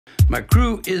My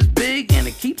crew is big and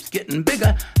it keeps getting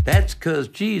bigger. That's 'cause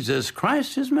Jesus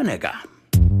Christ is my nigga.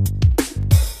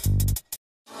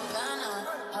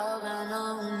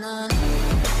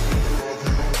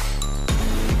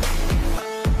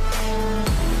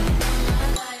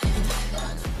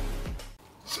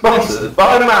 Sponsored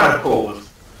by Manacles.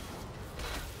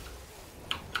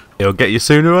 It'll get you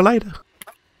sooner or later.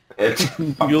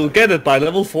 You'll get it by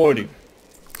level 40.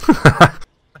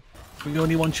 We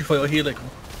only want you for your healing.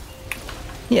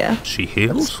 Yeah. She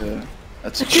heals?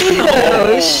 That's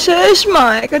Oh, shush,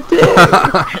 Mike, I do.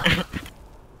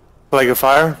 Flag of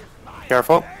fire.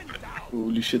 Careful.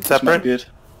 Holy shit, Separate. that's not good.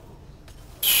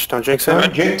 Shh, don't jinx it.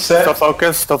 Don't jinx it. Still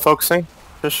focus, still focusing.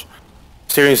 Just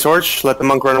steering torch, let the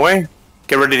monk run away.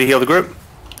 Get ready to heal the group.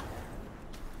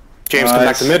 James, come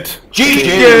back to mid.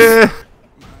 Yeah.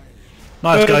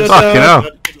 Nice, guys. Fucking hell.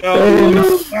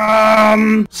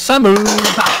 Samu!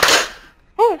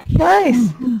 Nice.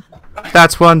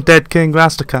 That's one dead king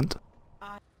master cunt.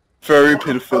 Very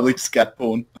pedophilic scat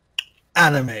porn.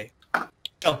 Anime.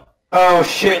 Oh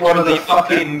shit, one of the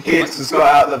fucking kids has got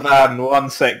out of the van. One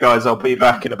sec, guys, I'll be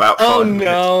back in about 5 minutes.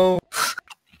 No!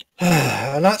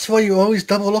 And that's why you always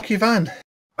double lock your van.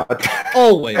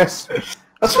 Always.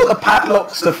 That's what the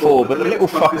padlocks are for, but the little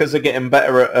fuckers are getting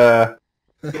better at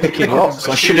picking locks.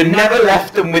 I should have never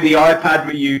left them with the iPad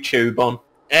with YouTube on.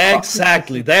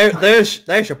 Exactly.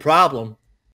 There's your problem.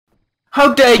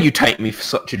 How dare you take me for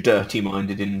such a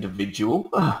dirty-minded individual?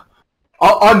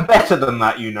 I'm better than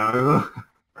that, you know.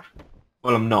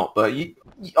 Well, I'm not, but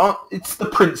it's the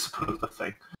principle of the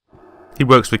thing. He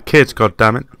works with kids,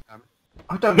 goddammit.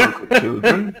 I don't work with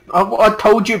children. I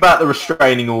told you about the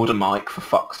restraining order, Mike, for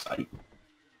fuck's sake.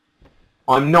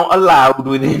 I'm not allowed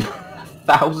within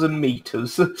 1,000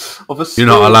 metres of a school.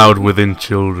 You're not allowed within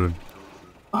children.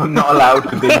 I'm not allowed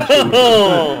within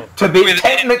children. To be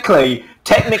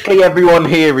technically everyone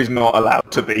here is not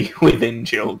allowed to be within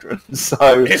children. So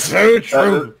It's very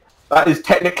true. That is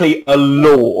technically a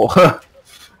law.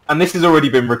 And this has already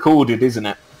been recorded, isn't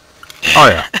it? Oh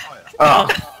yeah. Oh.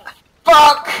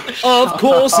 Fuck! Of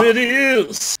course it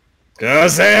is!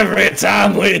 Cause every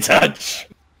time we touch...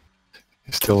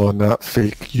 Still on that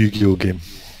fake Yu-Gi-Oh game.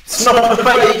 It's not a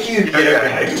fake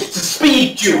Yu-Gi-Oh! It's a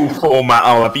speed duel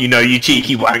format, you know, you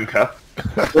cheeky wanker.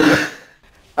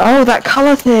 Oh, that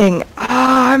colour thing.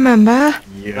 Ah, I remember.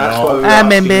 Yeah. That's why we were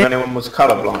asking if anyone was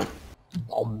colourblind.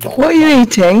 What are you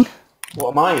eating?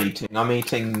 What am I eating? I'm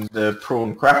eating the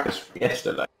prawn crackers from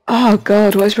yesterday. Oh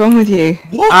god, what's wrong with you?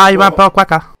 You want pork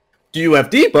quacker? Do you have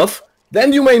debuff?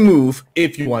 Then you may move.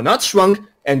 If you are not shrunk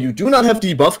and you do not have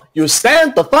debuff, you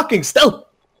stand the fucking still.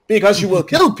 Because you will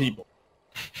kill people.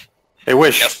 They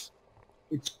wish.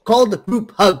 It's called the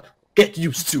group hug. Get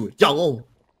used to it, y'all.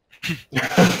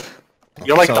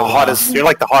 You're like the hottest. You're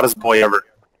like the hottest boy ever.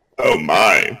 Oh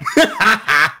my.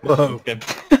 Okay.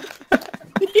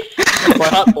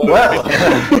 Well,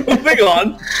 moving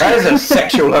on. That is a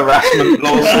sexual harassment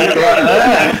lawsuit right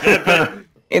there.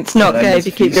 It's not gay if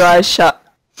you keep your eyes shut.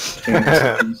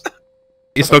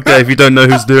 It's not gay if you don't know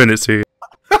who's doing it to you.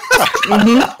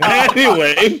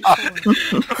 Anyway. Oh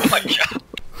my god.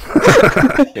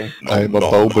 I'm a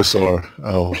Bulbasaur.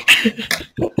 Oh.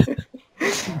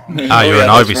 You're an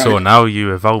Ivysaur now.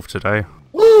 You evolved today.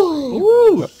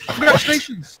 Woo!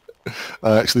 Congratulations.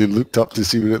 I actually looked up to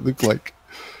see what it looked like.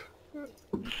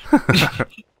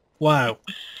 Wow.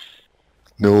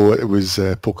 No, it was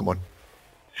Pokemon.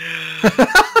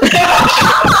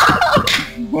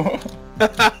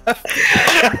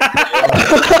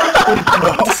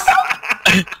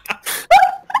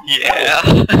 Yeah.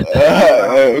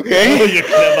 Okay. Oh, you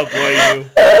clever boy, you.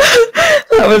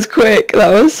 That was quick. That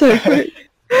was so quick.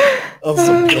 That was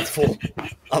so beautiful.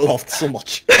 I laughed so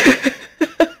much.